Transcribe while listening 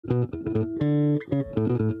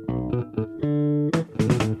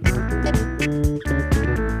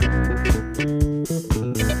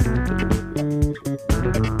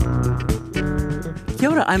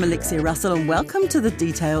I'm Alexia Russell and welcome to the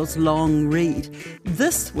Details Long Read.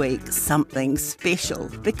 This week, something special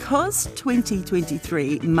because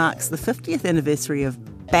 2023 marks the 50th anniversary of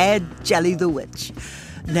Badjelly the Witch.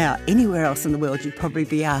 Now, anywhere else in the world you'd probably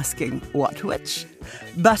be asking, what witch?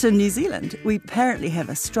 But in New Zealand, we apparently have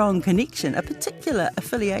a strong connection, a particular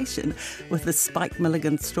affiliation with the Spike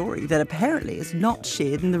Milligan story that apparently is not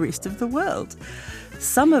shared in the rest of the world.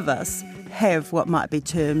 Some of us have what might be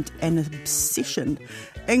termed an obsession,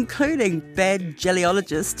 including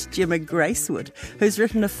Badjellyologist Gemma Gracewood, who's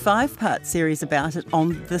written a 5-part series about it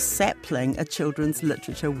on The Sapling, a children's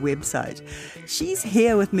literature website. She's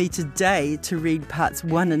here with me today to read parts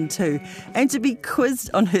 1 and 2 and to be quizzed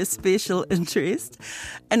on her special interest.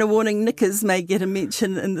 And a warning, knickers may get a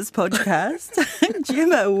mention in this podcast.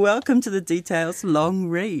 Gemma, welcome to the Details Long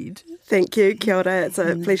Read. Thank you, kia ora. It's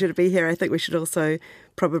a pleasure to be here. I think we should also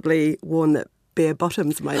probably warn that bare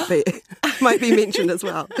bottoms might be mentioned as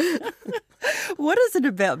well. What is it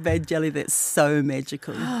about Badjelly that's so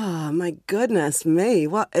magical? Oh, my goodness me.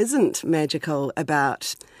 What isn't magical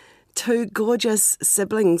about two gorgeous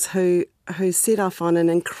siblings who set off on an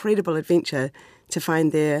incredible adventure to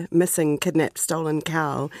find their missing, kidnapped, stolen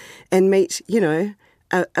cow and meet,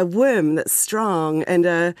 a worm that's strong and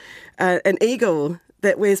an eagle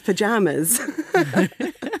that wears pajamas.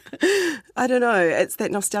 I don't know. It's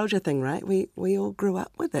that nostalgia thing, right? We all grew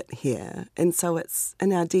up with it here. And so it's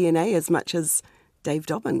in our DNA as much as Dave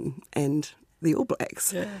Dobbin and the All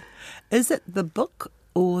Blacks. Yeah. Is it the book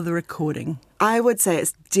or the recording? I would say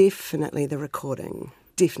it's definitely the recording,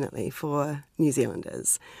 definitely, for New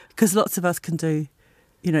Zealanders. Because lots of us can do,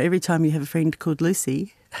 every time you have a friend called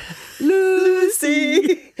Lucy...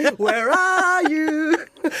 Lucy, where are you?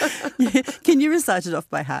 Yeah. Can you recite it off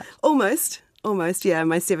by heart? Almost, yeah.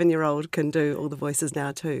 My 7-year-old can do all the voices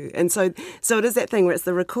now too. And so it is that thing where it's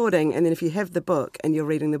the recording, and then if you have the book and you're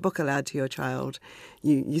reading the book aloud to your child,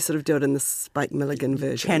 you sort of do it in the Spike Milligan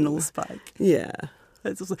version. Channel Spike. Yeah.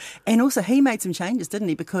 That's awesome. And also he made some changes, didn't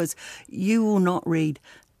he? Because you will not read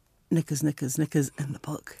knickers, knickers, knickers in the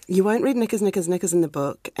book. You won't read knickers, knickers, knickers in the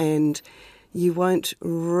book, and you won't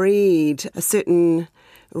read a certain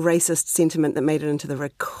racist sentiment that made it into the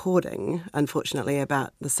recording, unfortunately,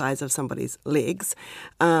 about the size of somebody's legs.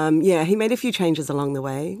 He made a few changes along the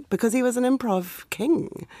way because he was an improv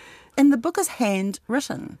king. And the book is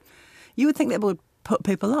handwritten. You would think that would put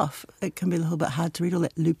people off. It can be a little bit hard to read all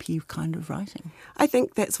that loopy kind of writing. I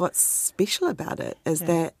think that's what's special about it, is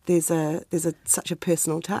that there's such a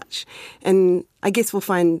personal touch. And I guess we'll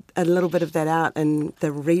find a little bit of that out in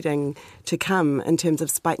the reading to come in terms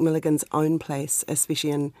of Spike Milligan's own place,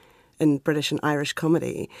 especially in British and Irish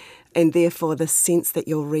comedy, and therefore the sense that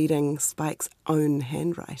you're reading Spike's own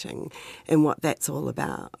handwriting and what that's all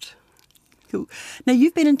about. Cool. Now,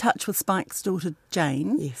 you've been in touch with Spike's daughter,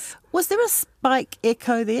 Jane. Yes. Was there a Spike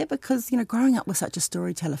echo there? Because, growing up with such a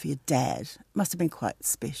storyteller for your dad must have been quite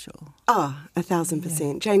special. Oh,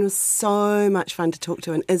 1,000%. Yeah. Jane was so much fun to talk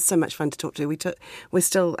to and is so much fun to talk to. We're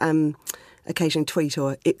still occasionally tweet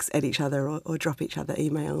or X at each other or drop each other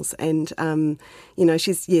emails. And,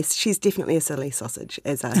 she's definitely a silly sausage,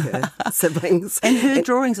 as are her siblings. And her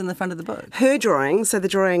drawing's in the front of the book. Her drawing, so the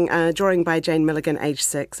drawing by Jane Milligan, age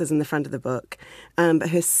 6, is in the front of the book. But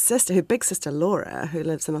her big sister Laura, who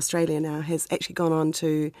lives in Australia now, has actually gone on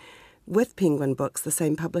to, with Penguin Books, the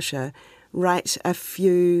same publisher, write a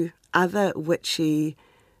few other witchy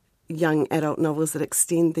young adult novels that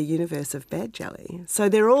extend the universe of Badjelly. So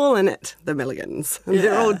they're all in it, the Milligans. Yeah.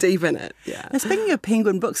 They're all deep in it. Yeah. Now, speaking of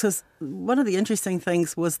Penguin Books, one of the interesting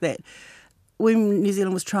things was that when New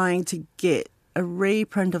Zealand was trying to get a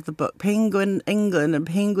reprint of the book, Penguin England and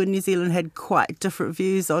Penguin New Zealand had quite different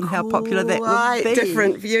views on how popular that would be. Quite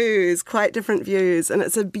different views. And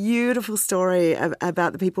it's a beautiful story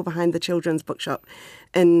about the people behind the children's bookshop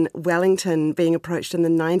in Wellington being approached in the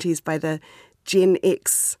 90s by the Gen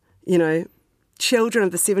X children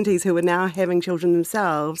of the 70s who were now having children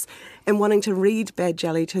themselves and wanting to read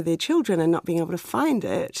Badjelly to their children and not being able to find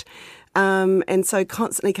it. And so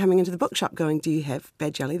constantly coming into the bookshop going, do you have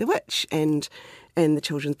Badjelly the Witch? And the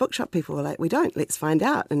children's bookshop people were like, we don't, let's find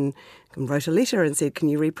out. And wrote a letter and said, can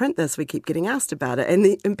you reprint this? We keep getting asked about it.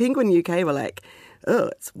 And Penguin UK were like, oh,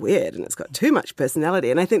 it's weird and it's got too much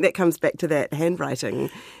personality. And I think that comes back to that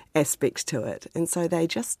handwriting aspect to it. And so they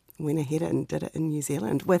just went ahead and did it in New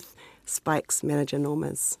Zealand with Spike's manager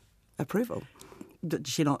Norma's approval. Did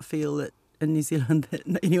she not feel that in New Zealand that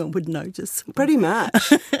anyone would notice? Pretty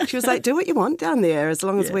much. She was like, do what you want down there as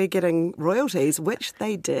long as we're getting royalties, which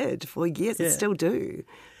they did for years and still do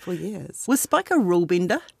for years. Was Spike a rule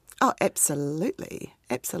bender? Oh, absolutely.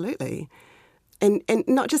 Absolutely. And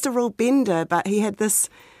not just a rule bender, but he had this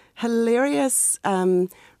hilarious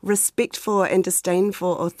respect for and disdain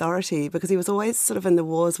for authority, because he was always sort of in the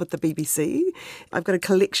wars with the BBC. I've got a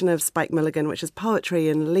collection of Spike Milligan, which is poetry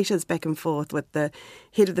and letters back and forth with the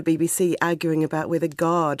head of the BBC arguing about whether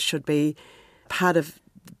God should be part of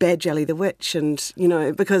Badjelly the witch, and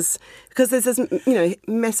because there's this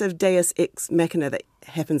massive Deus ex machina that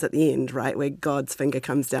happens at the end, right, where God's finger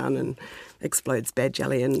comes down and explodes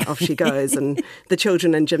Badjelly and off she goes, and the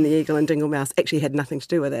children and Jim the Eagle and Dingle Mouse actually had nothing to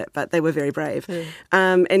do with it, but they were very brave. Yeah.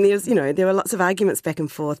 And there were lots of arguments back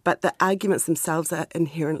and forth, but the arguments themselves are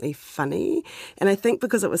inherently funny. And I think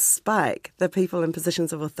because it was Spike, the people in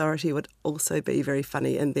positions of authority would also be very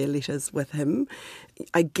funny in their letters with him.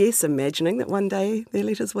 I guess imagining that one day their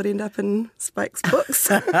letters would end up in Spike's books.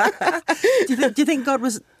 Do you think God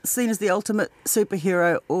was seen as the ultimate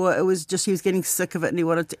superhero, or it was just he was getting sick of it and he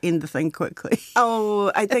wanted to end the thing quickly?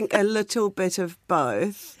 Oh, I think a little bit of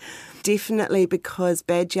both. Definitely, because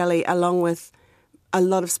Badjelly, along with a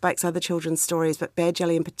lot of Spike's other children's stories, but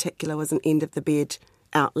Badjelly in particular was an end-of-the-bed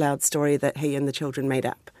out loud story that he and the children made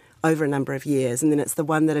up over a number of years. And then it's the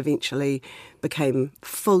one that eventually became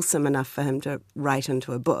fulsome enough for him to write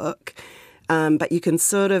into a book. But you can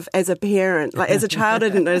sort of, as a parent, like as a child I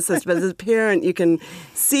didn't notice this, but as a parent you can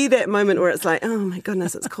see that moment where it's like, oh my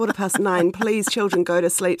goodness, it's 9:15, please children go to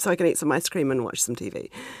sleep so I can eat some ice cream and watch some TV.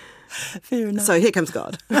 Fair enough. So here comes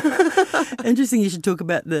God. Interesting you should talk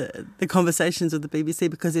about the conversations with the BBC,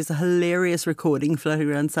 because there's a hilarious recording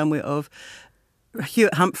floating around somewhere of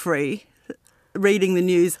Hewitt Humphrey reading the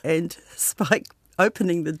news and Spike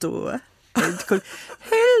opening the door and going,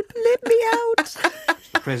 help, let me out.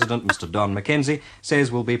 President, Mr Don Mackenzie,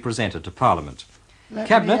 says will be presented to Parliament.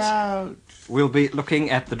 Cabinet will be looking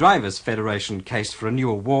at the Drivers' Federation case for a new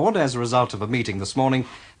award as a result of a meeting this morning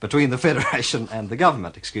between the Federation and the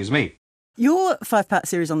government. Your 5-part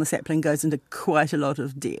series on the sapling goes into quite a lot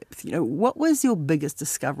of depth. What was your biggest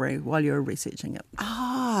discovery while you were researching it?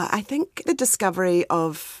 I think the discovery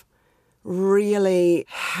of really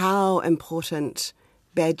how important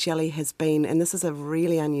Badjelly has been, and this is a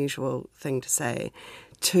really unusual thing to say,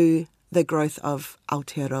 to the growth of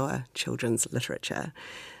Aotearoa children's literature.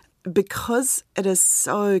 Because it is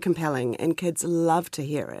so compelling and kids love to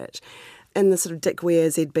hear it, in the sort of Dick Ware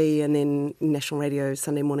ZB and then National Radio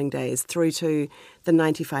Sunday morning days through to the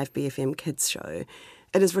 95 BFM kids show,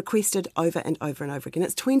 it is requested over and over and over again.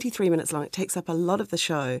 It's 23 minutes long. It takes up a lot of the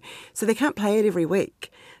show. So they can't play it every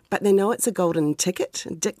week, but they know it's a golden ticket.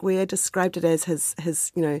 Dick Ware described it as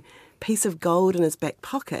his piece of gold in his back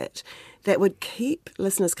pocket that would keep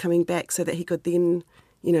listeners coming back so that he could then,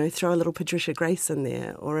 throw a little Patricia Grace in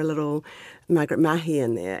there or a little Margaret Mahi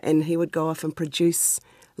in there, and he would go off and produce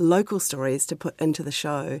local stories to put into the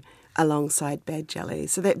show alongside Badjelly.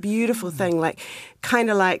 So that beautiful thing, kind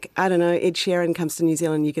of like, I don't know, Ed Sheeran comes to New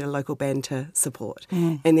Zealand, you get a local band to support.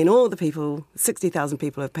 And then all the people, 60,000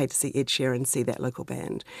 people have paid to see Ed Sheeran see that local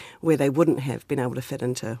band, where they wouldn't have been able to fit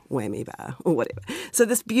into Whammy Bar or whatever. So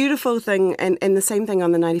this beautiful thing, and the same thing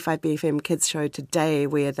on the 95 BFM kids show today,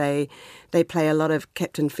 where they play a lot of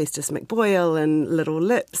Captain Festus McBoyle and Little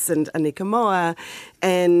Lips and Anika Moa,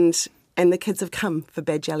 and the kids have come for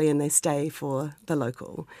Badjelly and they stay for the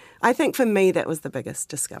local. I think for me that was the biggest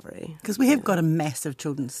discovery. Because we have got a massive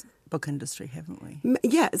children's book industry, haven't we?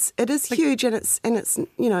 Yes, it is huge, and it's and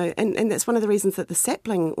that's one of the reasons that the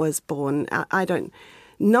sapling was born. I don't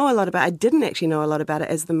know a lot about it. I didn't actually know a lot about it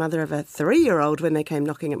as the mother of a 3-year-old when they came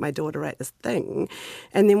knocking at my door to write this thing.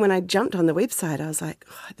 And then when I jumped on the website, I was like,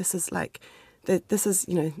 this is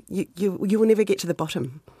you will never get to the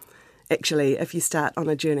bottom, actually, if you start on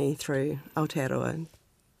a journey through Aotearoa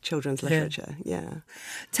children's literature. Yeah.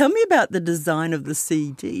 Tell me about the design of the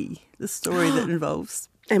CD, the story that involves.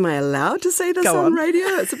 Am I allowed to say this on radio?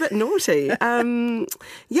 It's a bit naughty.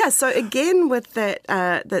 So again, with that,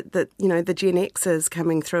 the Gen Xers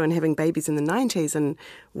coming through and having babies in the 90s and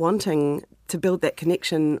wanting to build that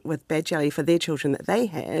connection with Badjelly for their children that they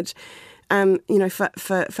had. For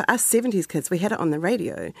us 70s kids, we had it on the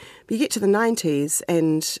radio. But you get to the 90s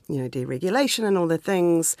and, deregulation and all the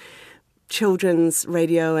things, children's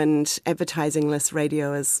radio and advertising-less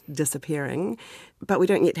radio is disappearing, but we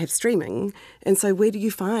don't yet have streaming. And so where do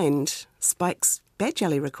you find Spike's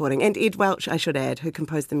Badjelly recording? And Ed Welch, I should add, who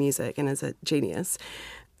composed the music and is a genius.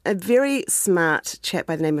 A very smart chap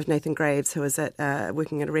by the name of Nathan Graves, who was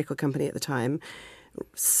working at a record company at the time,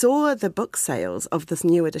 saw the book sales of this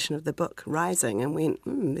new edition of the book rising and went,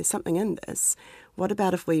 there's something in this. What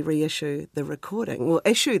about if we reissue the recording? Well,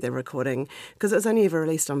 issue the recording, because it was only ever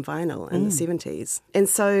released on vinyl in the 70s. And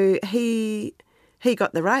so he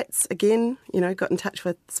got the rights again, got in touch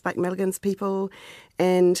with Spike Milligan's people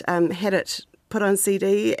and had it put on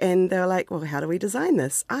CD, and they were like, well, how do we design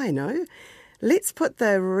this? I know. Let's put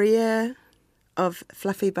the rear of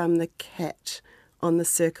Fluffy Bum the cat on the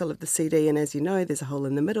circle of the CD, and as you know, there's a hole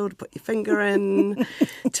in the middle to put your finger in,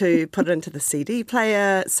 to put it into the CD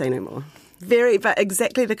player. Say no more. But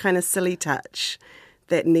exactly the kind of silly touch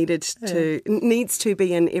that needs to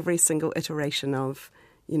be in every single iteration of,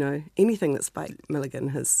 anything that Spike Milligan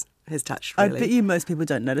has touched, really. I bet you most people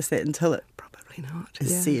don't notice that until it Probably not.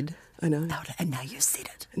 is said. I know. And now you said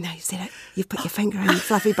it. You've put your finger in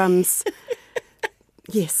Fluffy Bum's.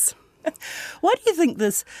 Yes. Why do you think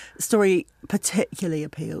this story particularly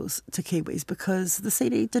appeals to Kiwis? Because the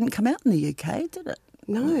CD didn't come out in the UK, did it?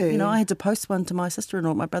 No. I had to post one to my sister-in-law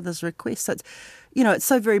at my brother's request. So it's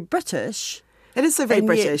so very British. It is so very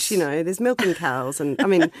British, there's milking cows, and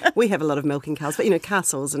we have a lot of milking cows, but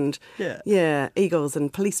castles and eagles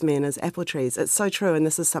and policemen as apple trees. It's so true, and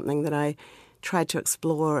this is something that I tried to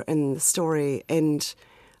explore in the story, and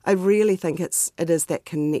I really think it is that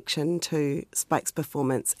connection to Spike's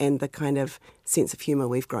performance and the kind of sense of humour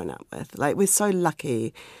we've grown up with. Like, we're so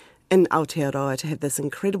lucky in Aotearoa to have this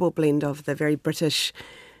incredible blend of the very British,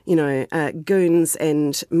 Goons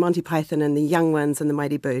and Monty Python and the Young Ones and the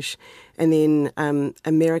Mighty Boosh, and then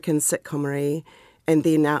American sitcomery, and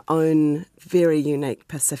then our own very unique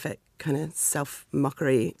Pacific kind of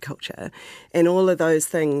self-mockery culture, and all of those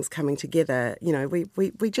things coming together.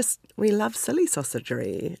 We love silly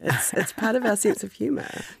sausagery. It's part of our sense of humour.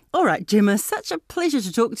 All right, Gemma, such a pleasure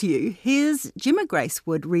to talk to you. Here's Gemma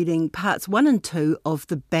Gracewood reading parts 1 and 2 of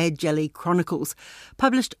the Badjelly Chronicles,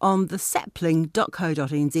 published on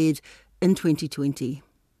thesapling.co.nz in 2020.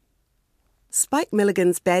 Spike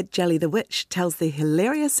Milligan's Badjelly the Witch tells the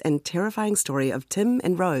hilarious and terrifying story of Tim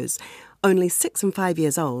and Rose, only 6 and 5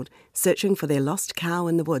 years old, searching for their lost cow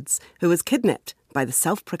in the woods, who was kidnapped by the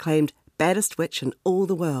self-proclaimed baddest witch in all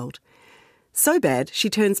the world. So bad,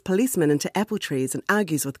 she turns policemen into apple trees and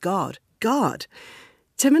argues with God. God!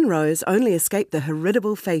 Tim and Rose only escape the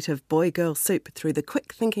heritable fate of boy-girl soup through the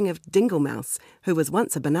quick thinking of Dingle Mouse, who was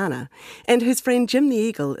once a banana, and whose friend Jim the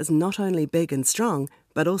Eagle is not only big and strong,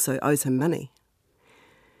 but also owes him money.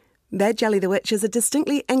 Badjelly the Witch is a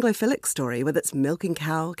distinctly Anglophilic story with its milking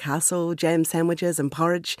cow, castle, jam sandwiches and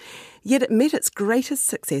porridge, yet it met its greatest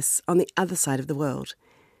success on the other side of the world.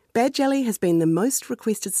 Badjelly has been the most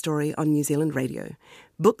requested story on New Zealand radio.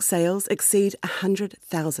 Book sales exceed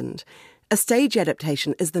 100,000. A stage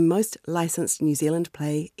adaptation is the most licensed New Zealand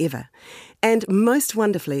play ever. And most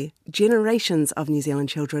wonderfully, generations of New Zealand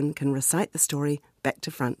children can recite the story back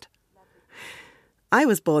to front. I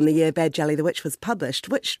was born the year Badjelly the Witch was published,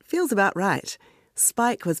 which feels about right.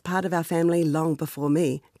 Spike was part of our family long before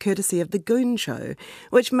me, courtesy of The Goon Show,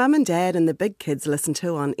 which Mum and Dad and the big kids listened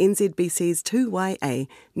to on NZBC's 2YA.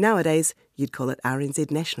 Nowadays, you'd call it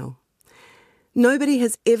RNZ National. Nobody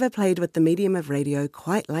has ever played with the medium of radio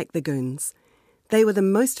quite like the Goons. They were the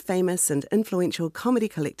most famous and influential comedy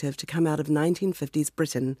collective to come out of 1950s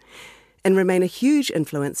Britain, and remain a huge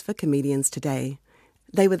influence for comedians today.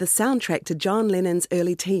 They were the soundtrack to John Lennon's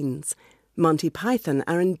early teens. Monty Python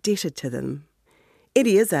are indebted to them.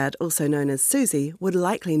 Eddie Izzard, also known as Susie, would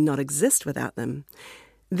likely not exist without them.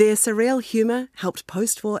 Their surreal humour helped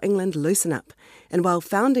post-war England loosen up, and while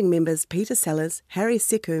founding members Peter Sellers, Harry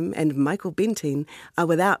Secombe and Michael Benteen are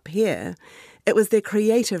without peer, it was their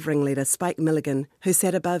creative ringleader Spike Milligan who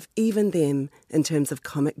sat above even them in terms of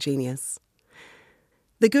comic genius.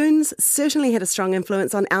 The Goons certainly had a strong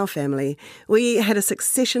influence on our family. We had a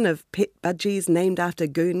succession of pet budgies named after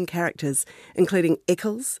Goon characters, including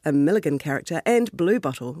Eccles, a Milligan character, and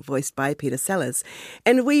Bluebottle, voiced by Peter Sellers.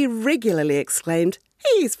 And we regularly exclaimed,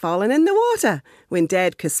 "He's fallen in the water," when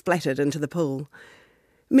Dad kersplattered into the pool.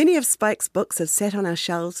 Many of Spike's books have sat on our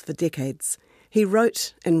shelves for decades. He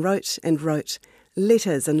wrote and wrote and wrote,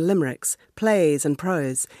 letters and limericks, plays and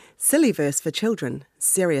prose, silly verse for children,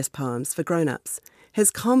 serious poems for grown-ups. His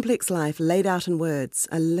complex life laid out in words,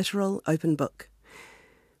 a literal open book.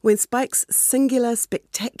 When Spike's singular,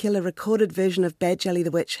 spectacular recorded version of Badjelly the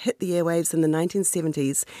Witch hit the airwaves in the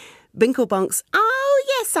 1970s, Binklebonk's "Oh,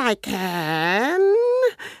 yes I can"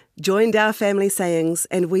 joined our family sayings,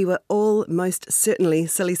 and we were all most certainly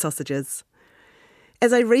silly sausages.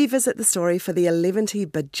 As I revisit the story for the 11th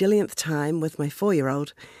bajillionth time with my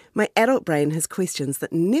 4-year-old, my adult brain has questions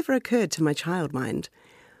that never occurred to my child mind.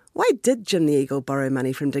 Why did Jim the Eagle borrow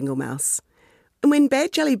money from Dingle Mouse? And when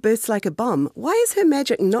Badjelly bursts like a bomb, why is her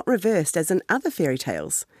magic not reversed as in other fairy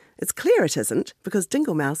tales? It's clear it isn't, because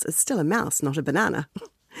Dingle Mouse is still a mouse, not a banana.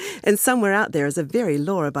 And somewhere out there is a very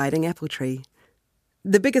law-abiding apple tree.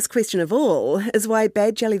 The biggest question of all is why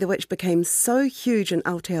Badjelly the Witch became so huge in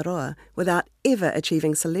Aotearoa without ever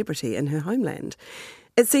achieving celebrity in her homeland.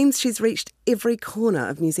 It seems she's reached every corner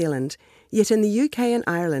of New Zealand, yet in the UK and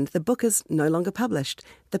Ireland the book is no longer published,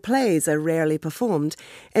 the plays are rarely performed,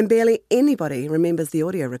 and barely anybody remembers the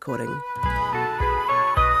audio recording.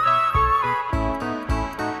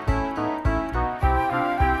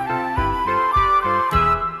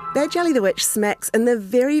 Badjelly the Witch smacks in the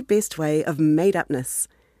very best way of made-upness.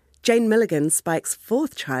 Jane Milligan, Spike's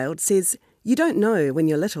fourth child, says, "You don't know when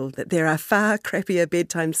you're little that there are far crappier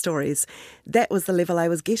bedtime stories. That was the level I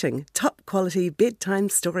was getting, top-quality bedtime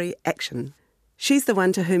story action." She's the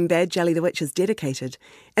one to whom Badjelly the Witch is dedicated,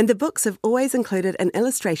 and the books have always included an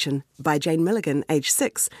illustration by Jane Milligan, age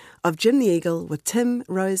 6, of Jim the Eagle with Tim,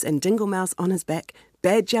 Rose and Dingle Mouse on his back,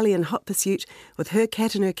 Badjelly in hot pursuit with her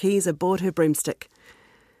cat and her keys aboard her broomstick.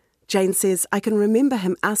 Jane says, "I can remember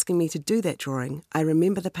him asking me to do that drawing. I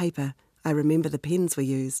remember the paper. I remember the pens we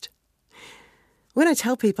used." When I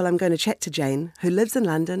tell people I'm going to chat to Jane, who lives in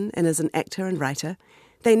London and is an actor and writer,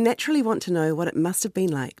 they naturally want to know what it must have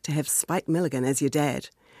been like to have Spike Milligan as your dad.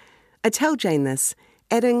 I tell Jane this,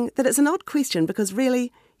 adding that it's an odd question because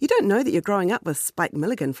really, you don't know that you're growing up with Spike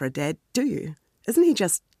Milligan for a dad, do you? Isn't he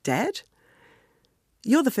just Dad?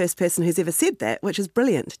 "You're the first person who's ever said that, which is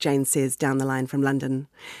brilliant," Jane says down the line from London.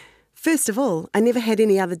 "First of all, I never had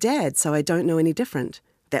any other dad, so I don't know any different.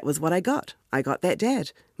 That was what I got. I got that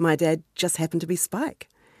dad. My dad just happened to be Spike."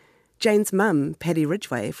 Jane's mum, Paddy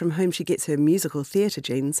Ridgway, from whom she gets her musical theatre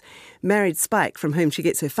genes, married Spike, from whom she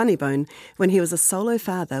gets her funny bone, when he was a solo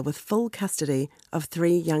father with full custody of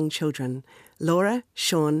 3 young children, Laura,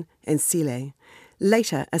 Sean and Celie.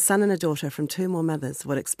 Later, a son and a daughter from 2 more mothers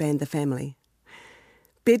would expand the family.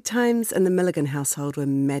 Bedtimes in the Milligan household were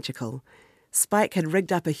magical. Spike had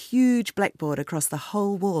rigged up a huge blackboard across the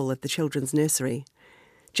whole wall of the children's nursery.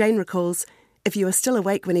 Jane recalls, if you were still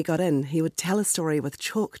awake when he got in, he would tell a story with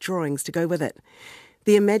chalk drawings to go with it.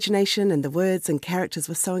 The imagination and the words and characters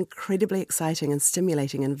were so incredibly exciting and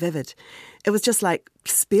stimulating and vivid. It was just like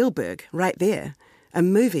Spielberg right there, a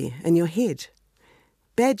movie in your head.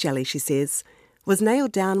 Badjelly, she says, was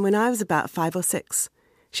nailed down when I was about 5 or 6.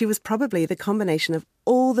 She was probably the combination of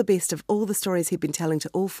all the best of all the stories he'd been telling to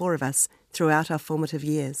all 4 of us throughout our formative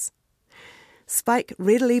years. Spike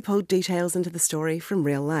readily pulled details into the story from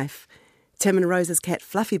real life. Tim and Rose's cat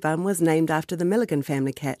Fluffy Bum was named after the Milligan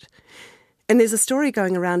family cat. And there's a story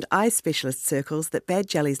going around eye specialist circles that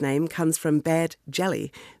Badjelly's name comes from bad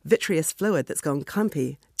jelly, vitreous fluid that's gone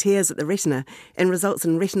clumpy, tears at the retina, and results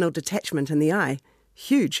in retinal detachment in the eye.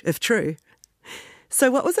 Huge, if true. So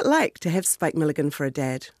what was it like to have Spike Milligan for a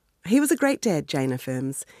dad? He was a great dad, Jane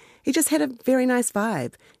affirms. He just had a very nice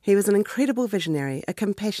vibe. He was an incredible visionary, a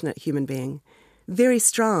compassionate human being. Very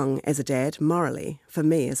strong as a dad, morally, for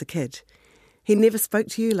me as a kid. He never spoke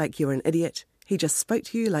to you like you were an idiot. He just spoke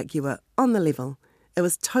to you like you were on the level. It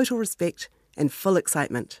was total respect and full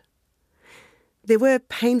excitement. There were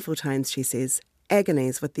painful times, she says,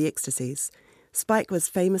 agonies with the ecstasies. Spike was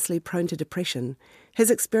famously prone to depression. His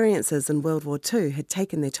experiences in World War II had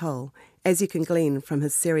taken their toll, as you can glean from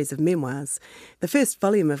his series of memoirs, the first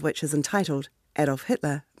volume of which is entitled Adolf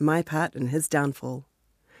Hitler, My Part in His Downfall.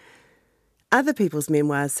 Other people's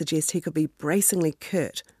memoirs suggest he could be bracingly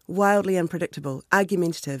curt, wildly unpredictable,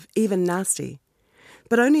 argumentative, even nasty,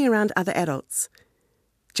 but only around other adults.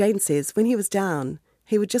 Jane says when he was down,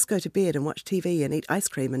 he would just go to bed and watch TV and eat ice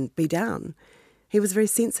cream and be down. He was very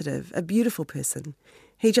sensitive, a beautiful person.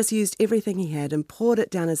 He just used everything he had and poured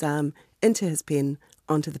it down his arm, into his pen,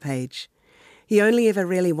 onto the page. He only ever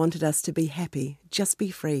really wanted us to be happy, just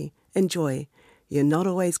be free, enjoy. You're not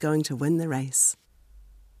always going to win the race.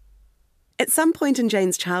 At some point in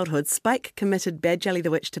Jane's childhood, Spike committed Badjelly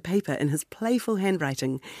the Witch to paper in his playful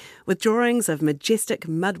handwriting, with drawings of majestic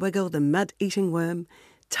Mudwiggle the mud-eating worm,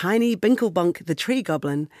 tiny Binklebonk the tree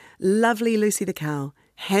goblin, lovely Lucy the cow,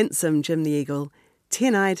 handsome Jim the eagle,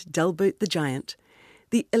 ten-eyed Dullboot the giant.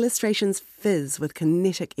 The illustrations fizz with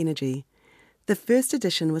kinetic energy. The first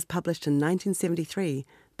edition was published in 1973,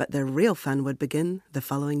 but the real fun would begin the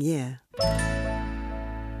following year.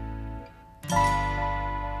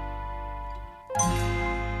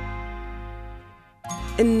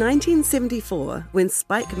 In 1974, when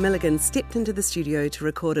Spike Milligan stepped into the studio to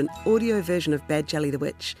record an audio version of Badjelly the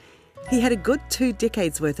Witch, he had a good 2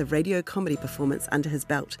 decades worth of radio comedy performance under his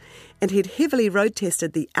belt, and he'd heavily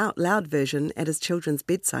road-tested the out-loud version at his children's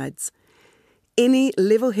bedsides. Any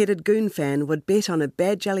level-headed Goon fan would bet on a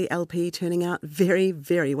Badjelly LP turning out very,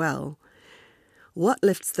 very well. What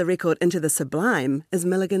lifts the record into the sublime is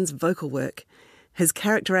Milligan's vocal work. His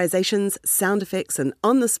characterizations, sound effects and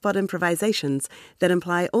on-the-spot improvisations that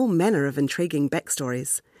imply all manner of intriguing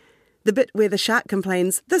backstories. The bit where the shark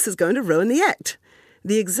complains, "This is going to ruin the act."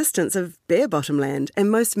 The existence of bare-bottom land, and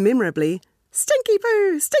most memorably, stinky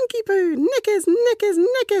poo, knickers, knickers,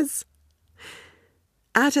 knickers.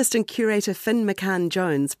 Artist and curator Finn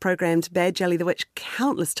McCann-Jones programmed Badjelly the Witch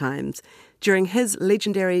countless times during his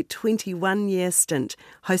legendary 21-year stint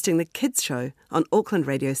hosting the kids show on Auckland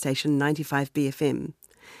radio station 95BFM.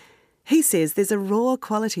 He says there's a raw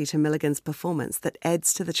quality to Milligan's performance that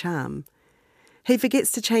adds to the charm. He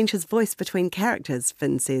forgets to change his voice between characters,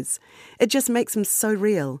 Finn says. It just makes him so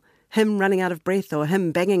real. Him running out of breath or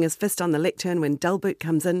him banging his fist on the lectern when Dullboot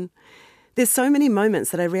comes in. There's so many moments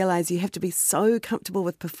that I realise you have to be so comfortable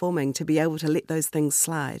with performing to be able to let those things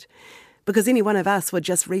slide. Because any one of us would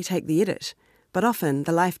just retake the edit. But often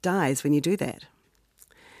the life dies when you do that.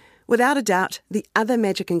 Without a doubt, the other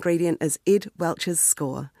magic ingredient is Ed Welch's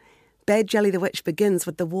score. Badjelly the Witch begins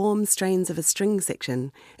with the warm strains of a string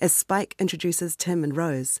section as Spike introduces Tim and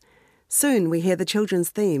Rose. Soon we hear the children's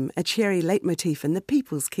theme, a cheery leitmotif in the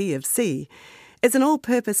people's key of C. It's an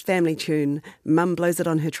all-purpose family tune. Mum blows it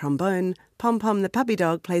on her trombone, Pom-Pom the puppy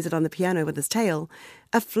dog plays it on the piano with his tail.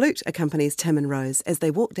 A flute accompanies Tim and Rose as they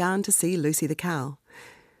walk down to see Lucy the cow.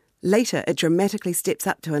 Later it dramatically steps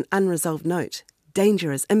up to an unresolved note.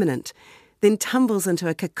 Danger is imminent. Then tumbles into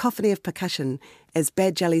a cacophony of percussion as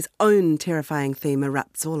Badjelly's own terrifying theme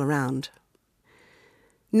erupts all around.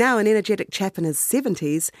 Now an energetic chap in his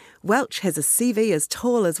 70s, Welch has a CV as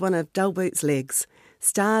tall as one of Dullboot's legs.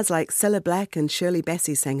 Stars like Cilla Black and Shirley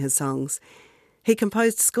Bassey sang his songs. He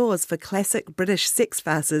composed scores for classic British sex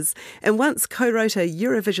farces and once co-wrote a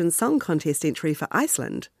Eurovision Song Contest entry for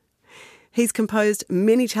Iceland. He's composed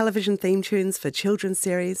many television theme tunes for children's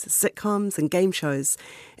series, sitcoms and game shows.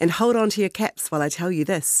 And hold on to your caps while I tell you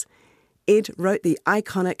this. Ed wrote the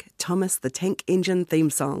iconic Thomas the Tank Engine theme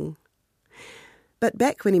song. But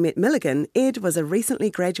back when he met Milligan, Ed was a recently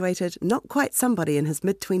graduated, not quite somebody in his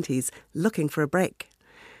mid-20s, looking for a break.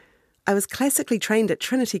 I was classically trained at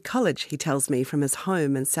Trinity College, he tells me, from his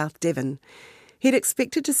home in South Devon. He'd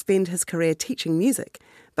expected to spend his career teaching music,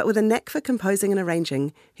 but with a knack for composing and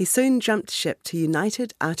arranging, he soon jumped ship to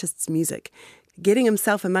United Artists Music, getting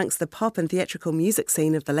himself amongst the pop and theatrical music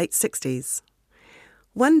scene of the late 60s.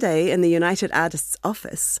 One day in the United Artists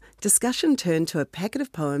office, discussion turned to a packet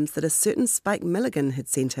of poems that a certain Spike Milligan had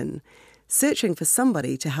sent in, searching for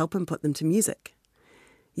somebody to help him put them to music.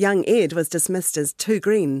 Young Ed was dismissed as too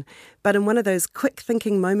green, but in one of those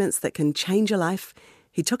quick-thinking moments that can change your life,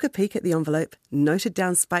 he took a peek at the envelope, noted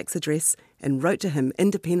down Spike's address, and wrote to him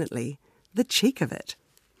independently. The cheek of it.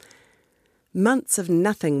 Months of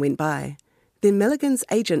nothing went by. Then Milligan's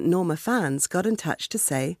agent Norma Farnes got in touch to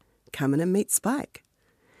say, "Come in and meet Spike."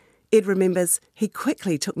 Ed remembers he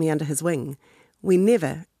quickly took me under his wing. We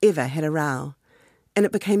never, ever had a row. And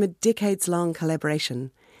it became a decades-long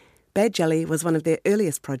collaboration. Badjelly was one of their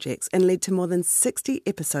earliest projects and led to more than 60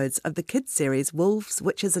 episodes of the kids' series Wolves,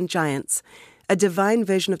 Witches and Giants, a divine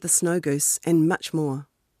version of the Snow Goose, and much more.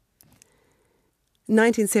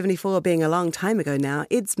 1974 being a long time ago now,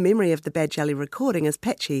 Ed's memory of the Badjelly recording is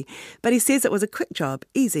patchy, but he says it was a quick job,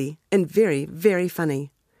 easy, and very, very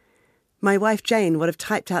funny. My wife Jane would have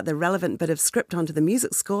typed out the relevant bit of script onto the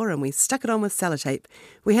music score and we stuck it on with sellotape.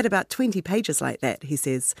 We had about 20 pages like that, he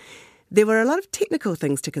says. There were a lot of technical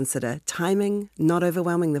things to consider, timing, not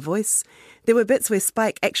overwhelming the voice. There were bits where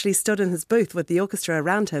Spike actually stood in his booth with the orchestra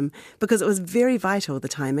around him because it was very vital, the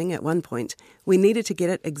timing, at one point. We needed to get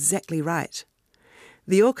it exactly right.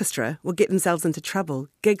 The orchestra will get themselves into trouble,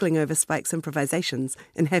 giggling over Spike's improvisations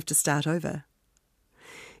and have to start over.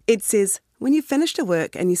 Ed says, when you've finished a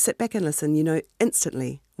work and you sit back and listen, you know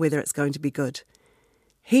instantly whether it's going to be good.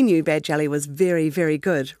 He knew Badjelly was very, very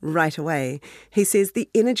good right away. He says the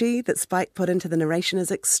energy that Spike put into the narration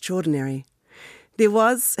is extraordinary. There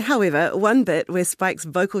was, however, one bit where Spike's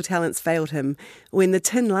vocal talents failed him, when the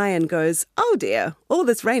Tin Lion goes, "Oh dear, all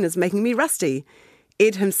this rain is making me rusty."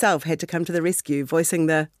 Ed himself had to come to the rescue, voicing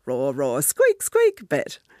the roar, roar, squeak, squeak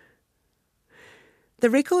bit. The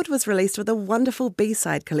record was released with a wonderful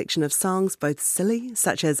B-side collection of songs, both silly,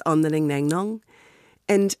 such as On the Ning Nang Nong,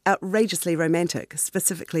 and outrageously romantic,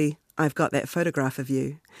 specifically, I've Got That Photograph of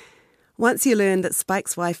You. Once you learn that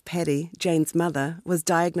Spike's wife Paddy, Jane's mother, was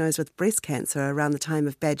diagnosed with breast cancer around the time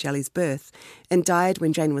of Badjelly's birth and died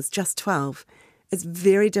when Jane was just 12, it's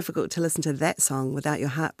very difficult to listen to that song without your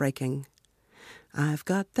heart breaking. I've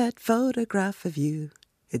got that photograph of you,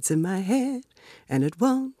 it's in my head, and it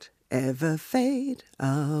won't ever fade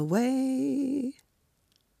away.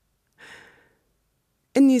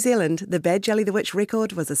 In New Zealand, the Badjelly the Witch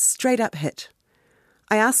record was a straight-up hit.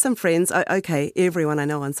 I asked some friends, everyone I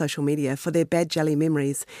know on social media, for their Badjelly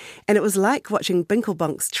memories, and it was like watching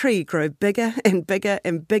Binklebunk's tree grow bigger and bigger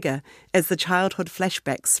and bigger as the childhood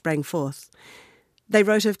flashbacks sprang forth. They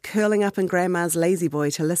wrote of curling up in Grandma's lazy boy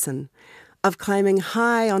to listen, of climbing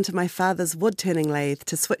high onto my father's wood-turning lathe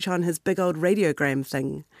to switch on his big old radiogram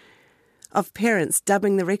thing, of parents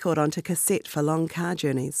dubbing the record onto cassette for long car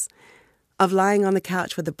journeys, of lying on the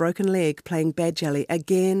couch with a broken leg playing Badjelly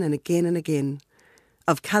again and again and again,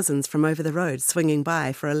 of cousins from over the road swinging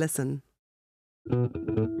by for a listen.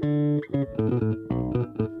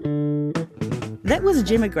 That was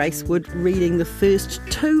Gemma Gracewood reading the first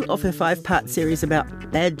 2 of her 5-part series about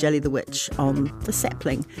Badjelly the Witch on The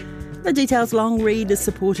Sapling. The Details long read is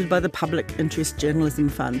supported by the Public Interest Journalism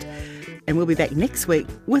Fund. And we'll be back next week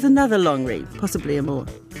with another long read, possibly a more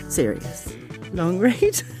serious long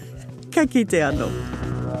read. Ka kite anō.